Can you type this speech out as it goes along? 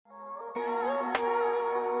A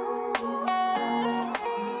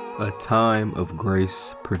Time of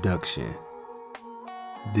Grace production.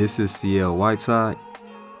 This is CL Whiteside,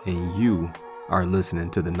 and you are listening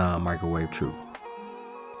to the Non-Microwave Truth.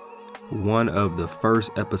 One of the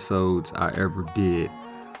first episodes I ever did,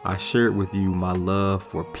 I shared with you my love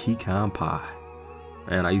for pecan pie.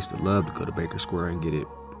 And I used to love to go to Baker Square and get it.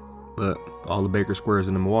 But all the Baker Squares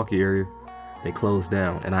in the Milwaukee area, they closed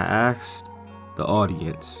down. And I asked the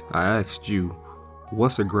audience, I asked you,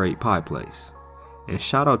 what's a great pie place? And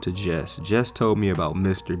shout out to Jess. Jess told me about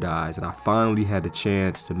Mr. Dies, and I finally had the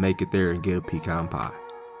chance to make it there and get a pecan pie.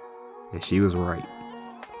 And she was right.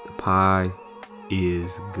 The pie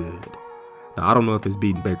is good. Now, I don't know if it's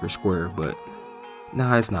beating Baker Square, but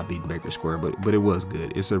nah, it's not beating Baker Square, but it was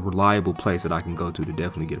good. It's a reliable place that I can go to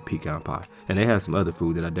definitely get a pecan pie. And they have some other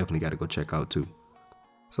food that I definitely got to go check out too.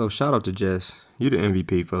 So shout out to Jess. You're the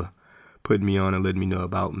MVP for putting me on and letting me know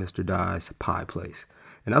about Mr. Dies Pie Place.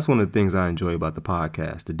 And that's one of the things I enjoy about the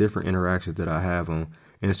podcast, the different interactions that I have on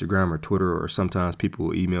Instagram or Twitter, or sometimes people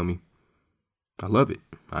will email me. I love it.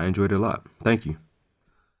 I enjoyed it a lot. Thank you.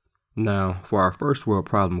 Now, for our first world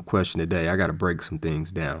problem question today, I got to break some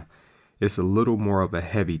things down. It's a little more of a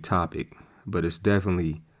heavy topic, but it's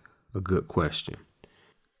definitely a good question.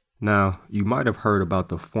 Now, you might have heard about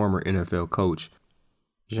the former NFL coach,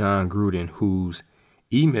 Jon Gruden, whose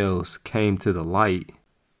emails came to the light,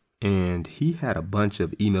 and he had a bunch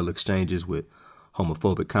of email exchanges with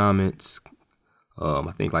homophobic comments,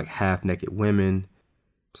 I think like half-naked women,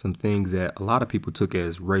 some things that a lot of people took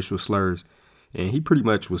as racial slurs, and he pretty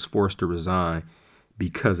much was forced to resign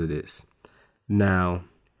because of this. Now,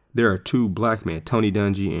 there are two black men, Tony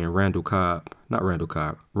Dungy and Randall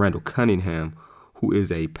Cunningham, who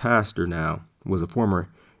is a pastor now, was a former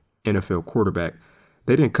NFL quarterback.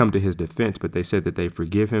 They didn't come to his defense, but they said that they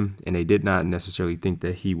forgive him, and they did not necessarily think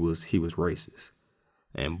that he was racist.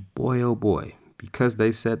 And boy, oh boy, because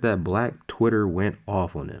they said that, Black Twitter went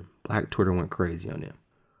off on them. Black Twitter went crazy on them.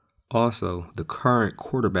 Also, the current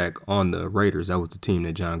quarterback on the Raiders, that was the team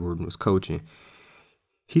that Jon Gruden was coaching,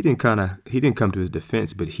 he didn't come to his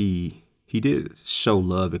defense, but he did show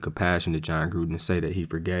love and compassion to Jon Gruden and say that he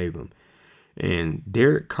forgave him. And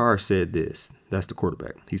Derek Carr said this, that's the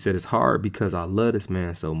quarterback. He said, "It's hard because I love this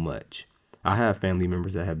man so much. I have family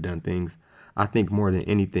members that have done things. I think more than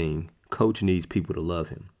anything, coach needs people to love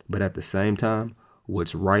him. But at the same time,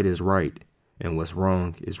 what's right is right and what's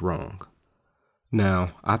wrong is wrong."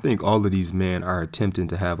 Now, I think all of these men are attempting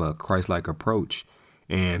to have a Christ-like approach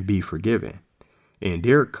and be forgiving. And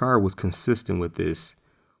Derek Carr was consistent with this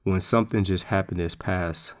when something just happened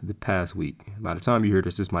the past week. By the time you hear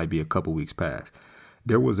this might be a couple weeks past.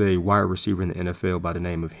 There was a wide receiver in the NFL by the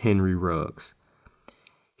name of Henry Ruggs.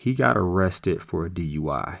 He got arrested for a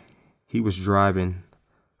DUI. He was driving,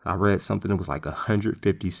 I read something that was like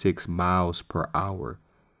 156 miles per hour,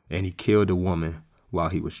 and he killed a woman while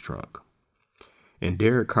he was drunk. And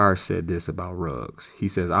Derek Carr said this about Ruggs. He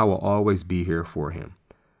says, "I will always be here for him.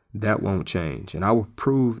 That won't change. And I will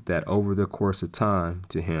prove that over the course of time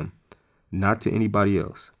to him, not to anybody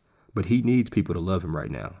else. But he needs people to love him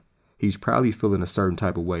right now. He's probably feeling a certain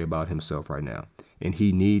type of way about himself right now. And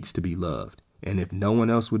he needs to be loved. And if no one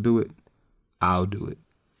else would do it, I'll do it."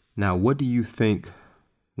 Now, what do you think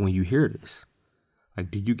when you hear this?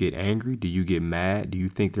 Like, do you get angry? Do you get mad? Do you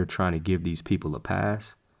think they're trying to give these people a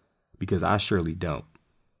pass? Because I surely don't.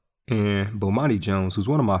 And Bomani Jones, who's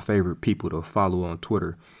one of my favorite people to follow on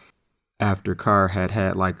Twitter, after Carr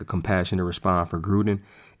had like a compassionate response for Gruden,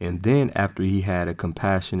 and then after he had a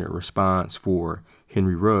compassionate response for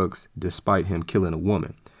Henry Ruggs, despite him killing a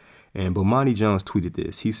woman. And Bomani Jones tweeted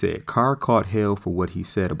this. He said, "Carr caught hell for what he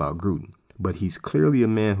said about Gruden, but he's clearly a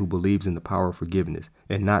man who believes in the power of forgiveness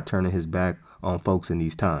and not turning his back on folks in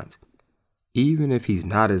these times. Even if he's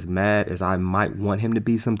not as mad as I might want him to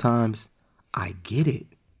be sometimes, I get it."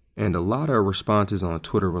 And a lot of responses on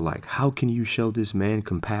Twitter were like, how can you show this man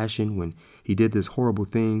compassion when he did this horrible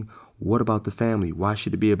thing? What about the family? Why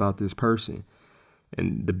should it be about this person?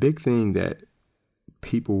 And the big thing that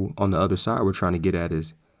people on the other side were trying to get at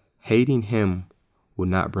is hating him will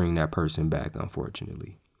not bring that person back,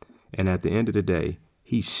 unfortunately. And at the end of the day,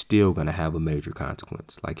 he's still going to have a major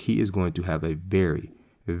consequence. Like, he is going to have a very,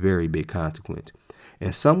 very big consequence.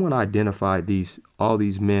 And someone identified all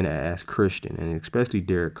these men as Christian, and especially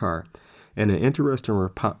Derek Carr. And an interesting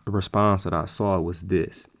response that I saw was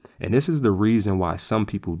this. And this is the reason why some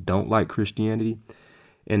people don't like Christianity.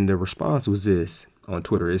 And the response was this on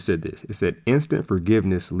Twitter. It said this. It said, "Instant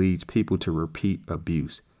forgiveness leads people to repeat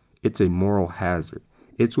abuse. It's a moral hazard.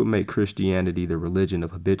 It's what makes Christianity the religion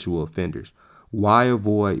of habitual offenders. Why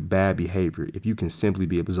avoid bad behavior if you can simply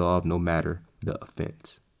be absolved no matter the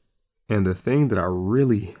offense? And the thing that I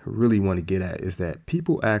really, really want to get at is that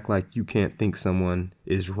people act like you can't think someone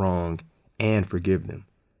is wrong and forgive them.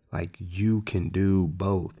 Like you can do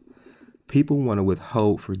both. People want to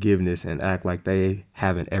withhold forgiveness and act like they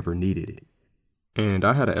haven't ever needed it. And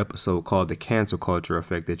I had an episode called The Cancel Culture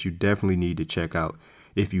Effect that you definitely need to check out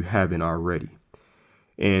if you haven't already.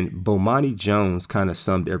 And Bomani Jones kind of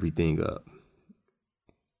summed everything up.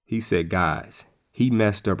 He said, guys, he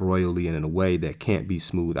messed up royally and in a way that can't be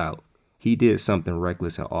smoothed out. He did something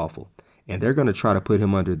reckless and awful, and they're going to try to put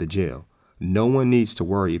him under the jail. No one needs to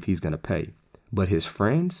worry if he's going to pay. But his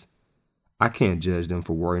friends, I can't judge them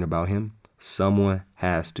for worrying about him. Someone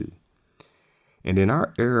has to. And in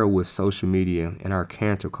our era with social media and our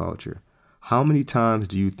cancel culture, how many times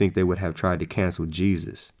do you think they would have tried to cancel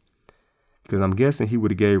Jesus? Because I'm guessing he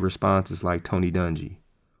would have gave responses like Tony Dungy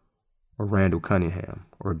or Randall Cunningham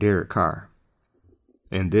or Derek Carr.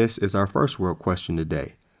 And this is our first world question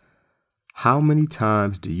today. How many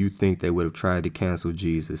times do you think they would have tried to cancel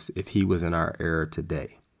Jesus if he was in our era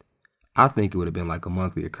today? I think it would have been like a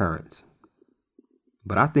monthly occurrence.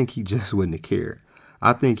 But I think he just wouldn't have cared.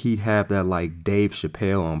 I think he'd have that like Dave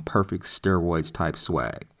Chappelle on perfect steroids type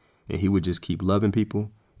swag. And he would just keep loving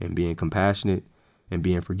people and being compassionate and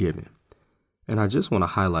being forgiving. And I just want to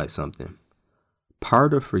highlight something.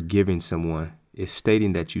 Part of forgiving someone is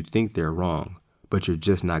stating that you think they're wrong, but you're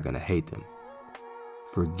just not going to hate them.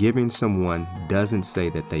 Forgiving someone doesn't say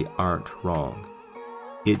that they aren't wrong.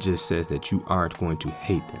 It just says that you aren't going to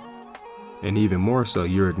hate them. And even more so,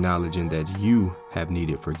 you're acknowledging that you have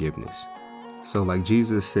needed forgiveness. So like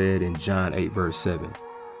Jesus said in John 8 verse 7,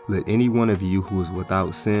 let any one of you who is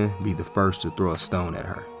without sin be the first to throw a stone at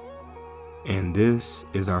her. And this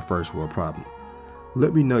is our first world problem.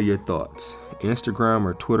 Let me know your thoughts. Instagram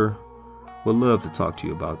or Twitter. Would love to talk to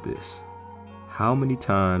you about this. How many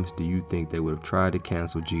times do you think they would have tried to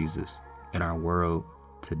cancel Jesus in our world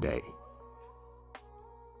today?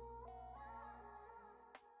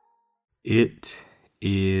 It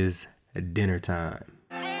is dinner time.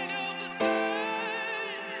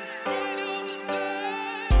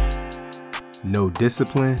 No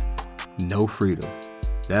discipline, no freedom.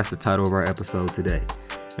 That's the title of our episode today.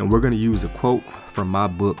 And we're going to use a quote from my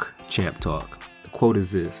book, Champ Talk. The quote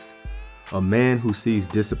is this: a man who sees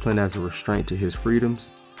discipline as a restraint to his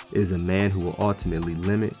freedoms is a man who will ultimately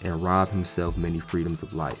limit and rob himself many freedoms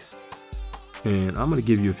of life. And I'm going to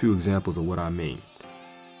give you a few examples of what I mean.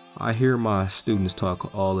 I hear my students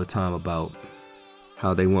talk all the time about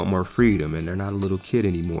how they want more freedom and they're not a little kid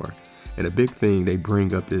anymore. And a big thing they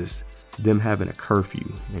bring up is them having a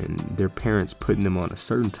curfew and their parents putting them on a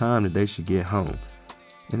certain time that they should get home.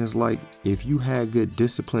 And it's like, if you had good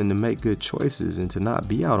discipline to make good choices and to not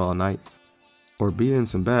be out all night or be in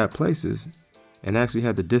some bad places and actually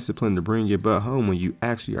had the discipline to bring your butt home when you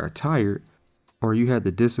actually are tired, or you had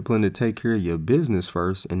the discipline to take care of your business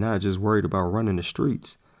first and not just worried about running the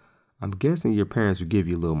streets, I'm guessing your parents would give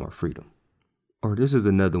you a little more freedom. Or this is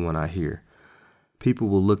another one I hear. People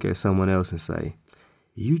will look at someone else and say,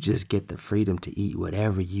 you just get the freedom to eat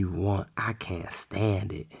whatever you want. I can't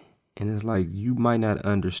stand it. And it's like, you might not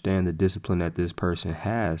understand the discipline that this person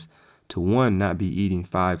has to, one, not be eating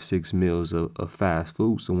 5-6 meals of fast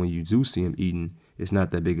food. So when you do see them eating, it's not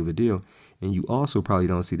that big of a deal. And you also probably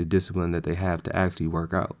don't see the discipline that they have to actually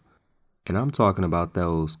work out. And I'm talking about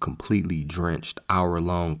those completely drenched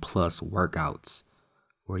hour-long plus workouts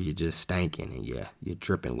where you're just stanking and you're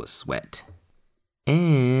dripping with sweat.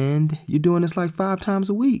 And you're doing this like 5 times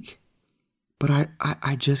a week. But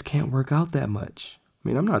I just can't work out that much. I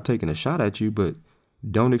mean, I'm not taking a shot at you, but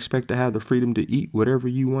don't expect to have the freedom to eat whatever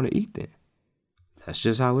you want to eat then. That's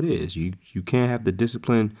just how it is. You can't have the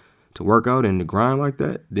discipline to work out and to grind like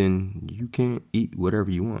that, then you can't eat whatever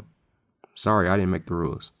you want. Sorry, I didn't make the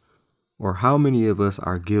rules. Or how many of us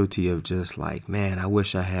are guilty of just like, man, I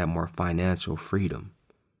wish I had more financial freedom.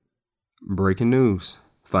 Breaking news.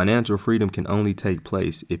 Financial freedom can only take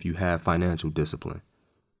place if you have financial discipline.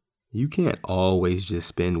 You can't always just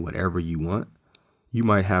spend whatever you want. You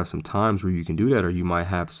might have some times where you can do that, or you might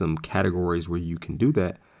have some categories where you can do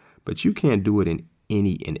that, but you can't do it in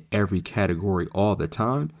any and every category all the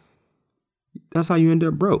time. That's how you end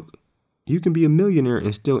up broke. You can be a millionaire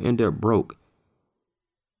and still end up broke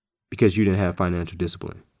because you didn't have financial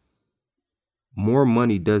discipline. More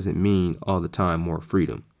money doesn't mean all the time more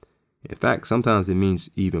freedom. In fact, sometimes it means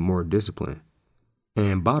even more discipline.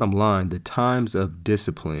 And bottom line, the times of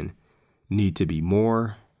discipline need to be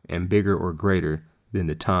more and bigger or greater than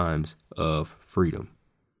the times of freedom,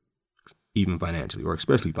 even financially, or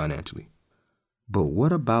especially financially. But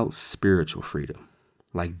what about spiritual freedom?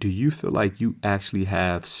 Like, do you feel like you actually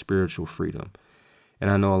have spiritual freedom? And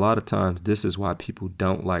I know a lot of times this is why people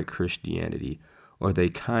don't like Christianity, or they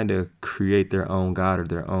kind of create their own God or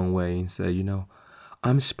their own way and say,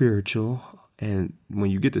 I'm spiritual. And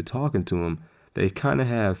when you get to talking to them, they kind of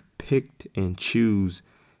have picked and choose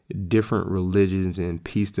different religions and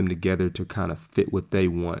pieced them together to kind of fit what they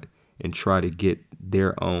want and try to get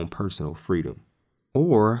their own personal freedom.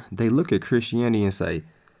 Or they look at Christianity and say,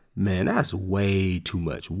 man, that's way too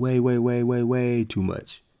much. Way, way, way, way, way too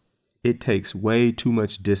much. It takes way too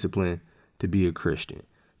much discipline to be a Christian.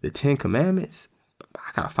 The 10 Commandments,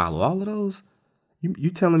 I got to follow all of those.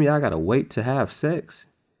 You telling me I got to wait to have sex?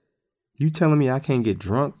 You telling me I can't get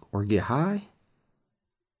drunk or get high?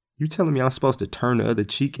 You telling me I'm supposed to turn the other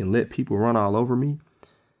cheek and let people run all over me?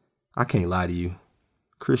 I can't lie to you.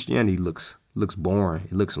 Christianity looks boring.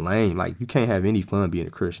 It looks lame. Like, you can't have any fun being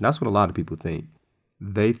a Christian. That's what a lot of people think.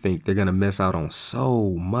 They think they're going to miss out on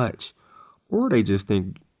so much. Or they just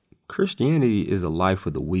think Christianity is a life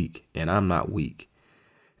for the weak, and I'm not weak.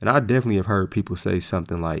 And I definitely have heard people say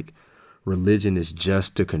something like religion is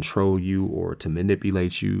just to control you or to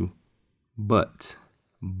manipulate you. But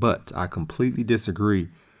I completely disagree,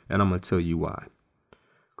 and I'm going to tell you why.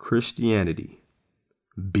 Christianity,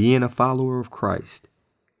 being a follower of Christ,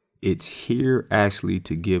 it's here actually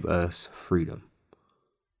to give us freedom.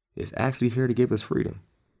 It's actually here to give us freedom.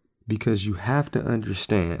 Because you have to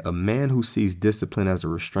understand, a man who sees discipline as a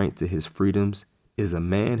restraint to his freedoms is a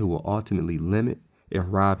man who will ultimately limit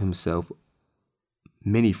and rob himself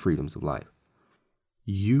many freedoms of life.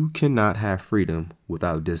 You cannot have freedom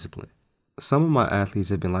without discipline. Some of my athletes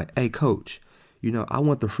have been like, hey, coach, I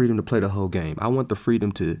want the freedom to play the whole game. I want the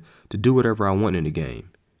freedom to do whatever I want in the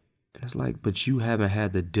game. And it's like, but you haven't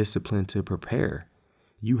had the discipline to prepare.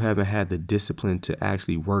 You haven't had the discipline to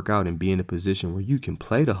actually work out and be in a position where you can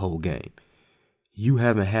play the whole game. You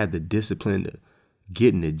haven't had the discipline to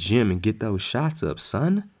get in the gym and get those shots up,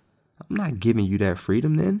 son. I'm not giving you that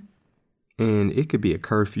freedom then. And it could be a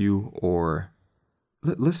curfew, or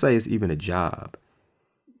let's say it's even a job.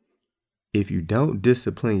 If you don't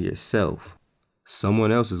discipline yourself,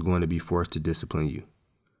 someone else is going to be forced to discipline you.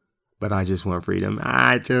 But I just want freedom.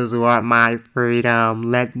 I just want my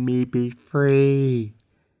freedom. Let me be free.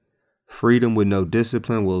 Freedom with no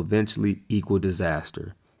discipline will eventually equal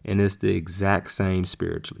disaster. And it's the exact same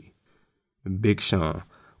spiritually. Big Sean,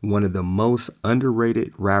 one of the most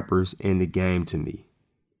underrated rappers in the game to me.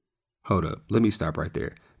 Hold up. Let me stop right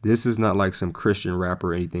there. This is not like some Christian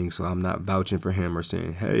rapper or anything, so I'm not vouching for him or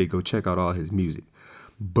saying, hey, go check out all his music.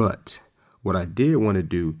 But what I did want to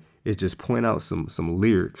do is just point out some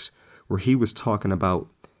lyrics where he was talking about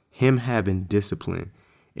him having discipline,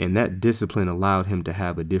 and that discipline allowed him to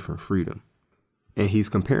have a different freedom. And he's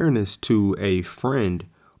comparing this to a friend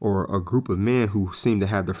or a group of men who seem to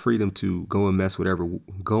have the freedom to go and mess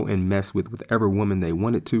with whatever woman they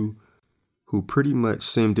wanted to, who pretty much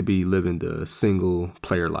seemed to be living the single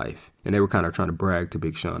player life. And they were kind of trying to brag to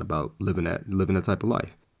Big Sean about living that type of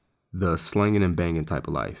life, the slinging and banging type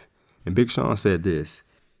of life. And Big Sean said this,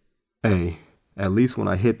 hey, at least when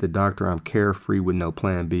I hit the doctor, I'm carefree with no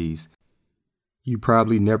plan Bs. You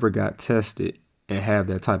probably never got tested and have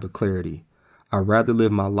that type of clarity. I'd rather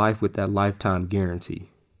live my life with that lifetime guarantee.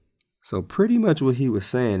 So pretty much what he was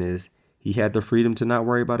saying is he had the freedom to not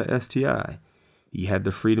worry about a STI. He had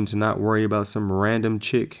the freedom to not worry about some random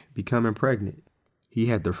chick becoming pregnant. He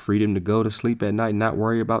had the freedom to go to sleep at night and not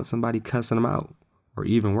worry about somebody cussing him out, or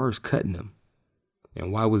even worse, cutting him.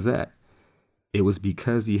 And why was that? It was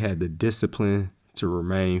because he had the discipline to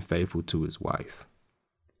remain faithful to his wife.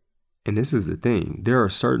 And this is the thing. There are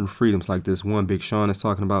certain freedoms like this one Big Sean is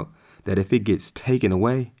talking about that if it gets taken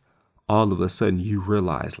away, all of a sudden you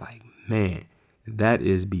realize like, man, that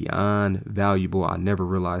is beyond valuable. I never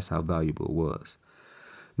realized how valuable it was.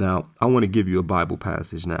 Now, I want to give you a Bible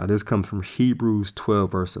passage now. This comes from Hebrews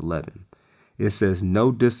 12, verse 11. It says,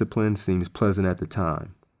 no discipline seems pleasant at the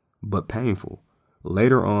time, but painful.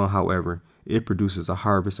 Later on, however, it produces a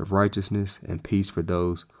harvest of righteousness and peace for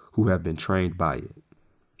those who have been trained by it.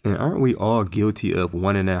 And aren't we all guilty of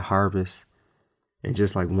wanting that harvest and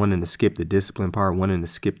just like wanting to skip the discipline part, wanting to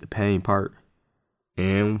skip the pain part?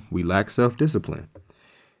 And we lack self-discipline.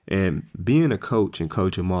 And being a coach and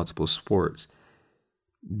coaching multiple sports,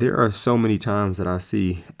 there are so many times that I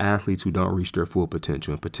see athletes who don't reach their full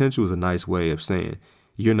potential. And potential is a nice way of saying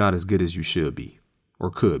you're not as good as you should be or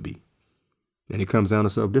could be. And it comes down to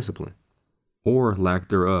self-discipline, or lack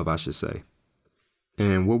thereof, I should say.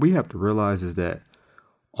 And what we have to realize is that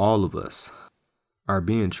all of us are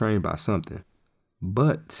being trained by something.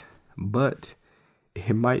 But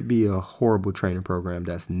it might be a horrible training program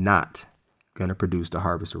that's not going to produce the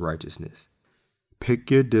harvest of righteousness.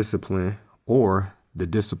 Pick your discipline, or the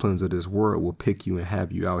disciplines of this world will pick you and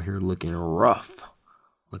have you out here looking rough,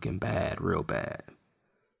 looking bad, real bad.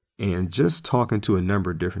 And just talking to a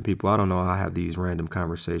number of different people, I don't know how I have these random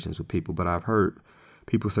conversations with people, but I've heard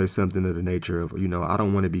people say something of the nature of, I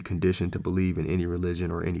don't want to be conditioned to believe in any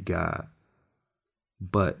religion or any God.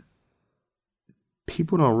 But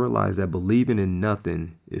people don't realize that believing in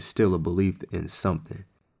nothing is still a belief in something.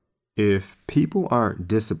 If people aren't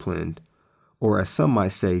disciplined, or as some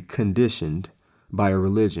might say, conditioned by a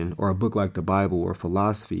religion or a book like the Bible or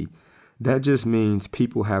philosophy, that just means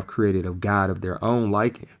people have created a God of their own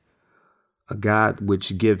liking, a God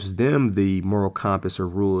which gives them the moral compass or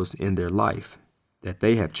rules in their life that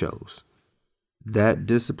they have chose. That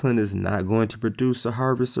discipline is not going to produce a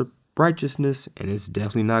harvest of righteousness, and it's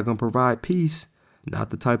definitely not going to provide peace,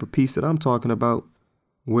 not the type of peace that I'm talking about.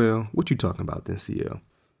 Well, what you talking about then, CL?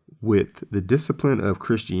 With the discipline of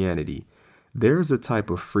Christianity, there's a type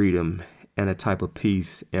of freedom and a type of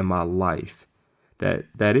peace in my life that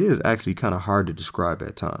is actually kind of hard to describe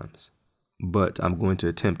at times, but I'm going to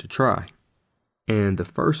attempt to try. And the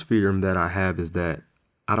first freedom that I have is that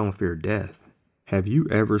I don't fear death. Have you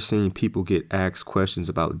ever seen people get asked questions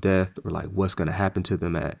about death or like what's going to happen to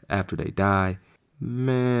them after they die?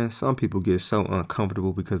 Man, some people get so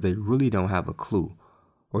uncomfortable because they really don't have a clue,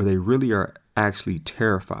 or they really are actually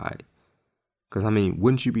terrified. Because,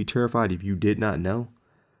 wouldn't you be terrified if you did not know?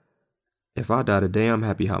 If I die today, I'm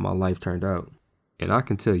happy how my life turned out. And I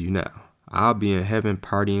can tell you now, I'll be in heaven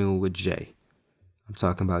partying with Jay. I'm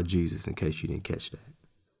talking about Jesus, in case you didn't catch that.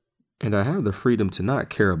 And I have the freedom to not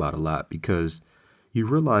care about a lot, because you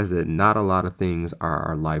realize that not a lot of things are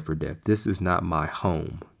our life or death. This is not my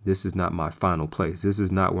home. This is not my final place. This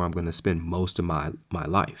is not where I'm going to spend most of my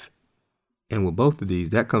life. And with both of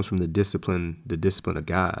these, that comes from the discipline of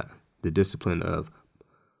God, the discipline of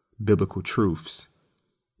biblical truths.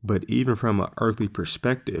 But even from an earthly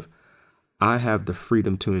perspective, I have the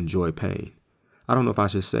freedom to enjoy pain. I don't know if I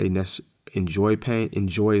should say enjoy pain.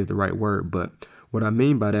 Enjoy is the right word. But what I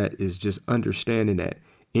mean by that is just understanding that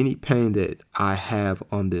any pain that I have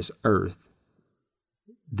on this earth,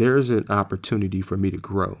 there's an opportunity for me to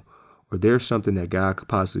grow, or there's something that God could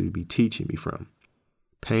possibly be teaching me from.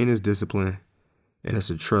 Pain is discipline, and it's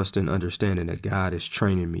a trust and understanding that God is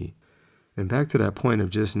training me. And back to that point of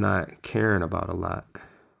just not caring about a lot,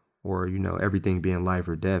 or, everything being life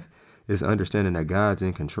or death, is understanding that God's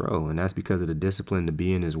in control. And that's because of the discipline to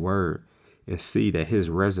be in his word and see that his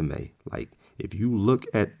resume, like if you look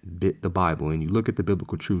at the Bible and you look at the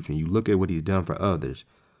biblical truth and you look at what he's done for others,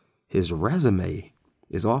 his resume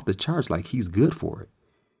is off the charts. Like, he's good for it.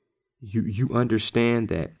 You understand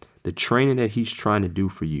that the training that he's trying to do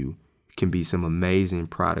for you can be some amazing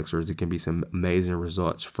products, or it can be some amazing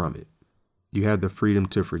results from it. You have the freedom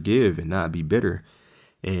to forgive and not be bitter,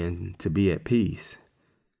 and to be at peace.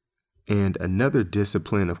 And another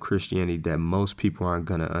discipline of Christianity that most people aren't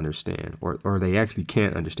going to understand, or they actually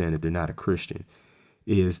can't understand if they're not a Christian,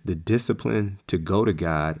 is the discipline to go to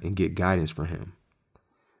God and get guidance from him.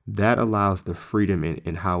 That allows the freedom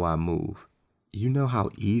in how I move. You know how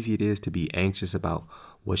easy it is to be anxious about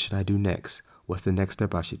what should I do next? What's the next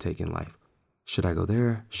step I should take in life? Should I go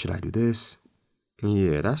there? Should I do this? And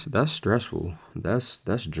yeah, that's stressful.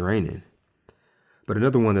 That's draining. But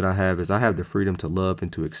another one that I have is I have the freedom to love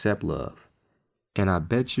and to accept love. And I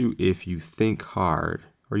bet you if you think hard,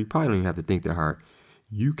 or you probably don't even have to think that hard,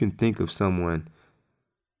 you can think of someone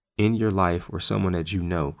in your life or someone that you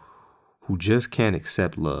know who just can't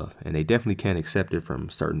accept love. And they definitely can't accept it from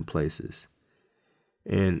certain places.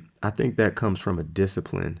 And I think that comes from a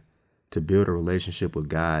discipline to build a relationship with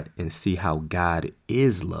God and see how God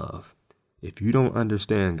is love. If you don't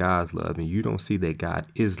understand God's love and you don't see that God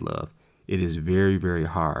is love, it is very, very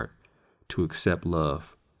hard to accept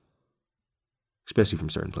love, especially from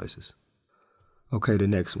certain places. Okay, the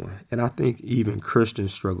next one. And I think even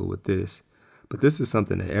Christians struggle with this, but this is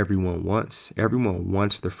something that everyone wants. Everyone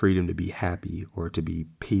wants the freedom to be happy or to be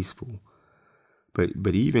peaceful.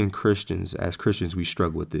 But even Christians, as Christians, we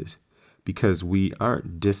struggle with this because we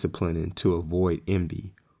aren't disciplining to avoid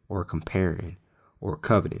envy or comparing or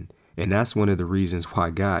coveting. And that's one of the reasons why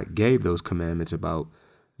God gave those commandments about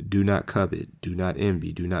do not covet, do not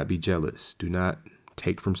envy, do not be jealous, do not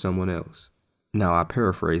take from someone else. Now, I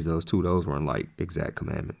paraphrase those two. Those weren't like exact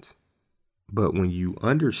commandments. But when you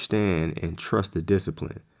understand and trust the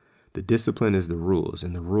discipline is the rules,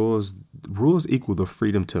 and the rules equal the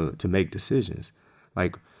freedom to make decisions,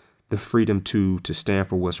 like the freedom to stand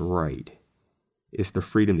for what's right. It's the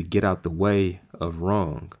freedom to get out the way of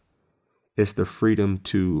wrong. It's the freedom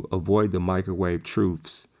to avoid the microwave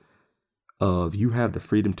truths of you have the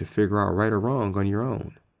freedom to figure out right or wrong on your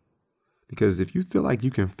own. Because if you feel like you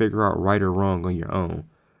can figure out right or wrong on your own,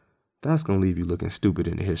 that's going to leave you looking stupid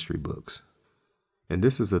in the history books. And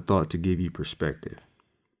this is a thought to give you perspective.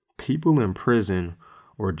 People in prison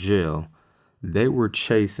or jail, they were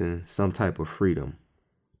chasing some type of freedom,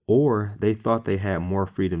 or they thought they had more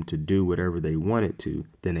freedom to do whatever they wanted to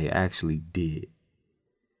than they actually did.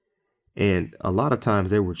 And a lot of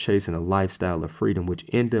times they were chasing a lifestyle of freedom, which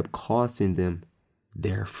ended up costing them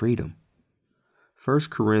their freedom. 1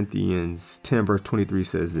 Corinthians 10 verse 23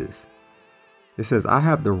 says this. It says, I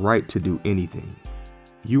have the right to do anything.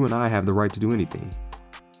 You and I have the right to do anything.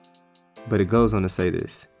 But it goes on to say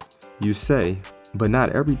this. You say, but not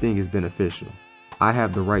everything is beneficial. I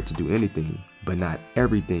have the right to do anything, but not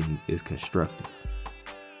everything is constructive.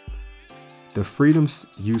 The freedoms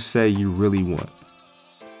you say you really want,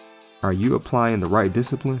 are you applying the right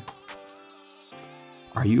discipline?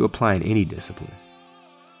 Are you applying any discipline?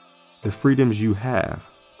 The freedoms you have,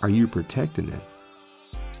 are you protecting them?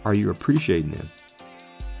 Are you appreciating them?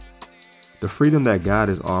 The freedom that God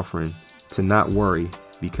is offering to not worry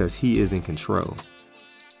because He is in control.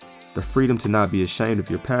 The freedom to not be ashamed of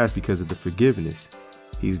your past because of the forgiveness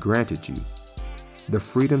He's granted you. The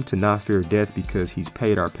freedom to not fear death because He's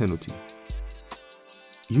paid our penalty.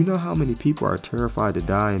 You know how many people are terrified to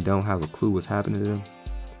die and don't have a clue what's happening to them?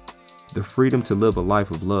 The freedom to live a life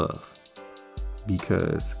of love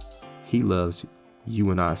because He loves you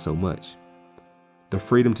and I so much. The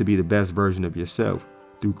freedom to be the best version of yourself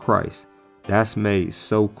through Christ. That's made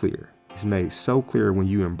so clear. It's made so clear when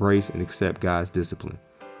you embrace and accept God's discipline.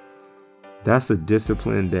 That's a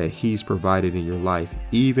discipline that He's provided in your life,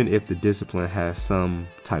 even if the discipline has some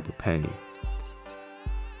type of pain.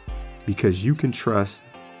 Because you can trust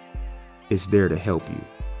it's there to help you.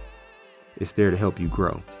 It's there to help you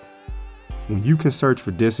grow. When you can search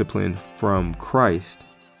for discipline from Christ,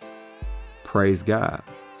 praise God.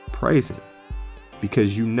 Praise Him.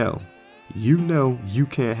 Because you know you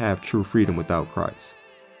can't have true freedom without Christ.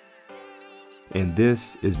 And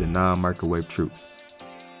this is the non-microwave truth.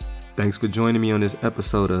 Thanks for joining me on this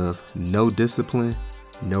episode of No Discipline,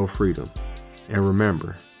 No Freedom. And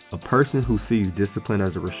remember, a person who sees discipline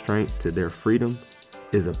as a restraint to their freedom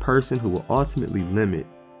is a person who will ultimately limit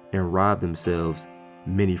and rob themselves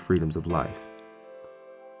many freedoms of life.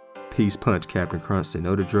 Peace punch, Captain Crunch. Say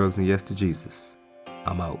no to drugs and yes to Jesus.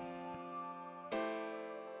 I'm out.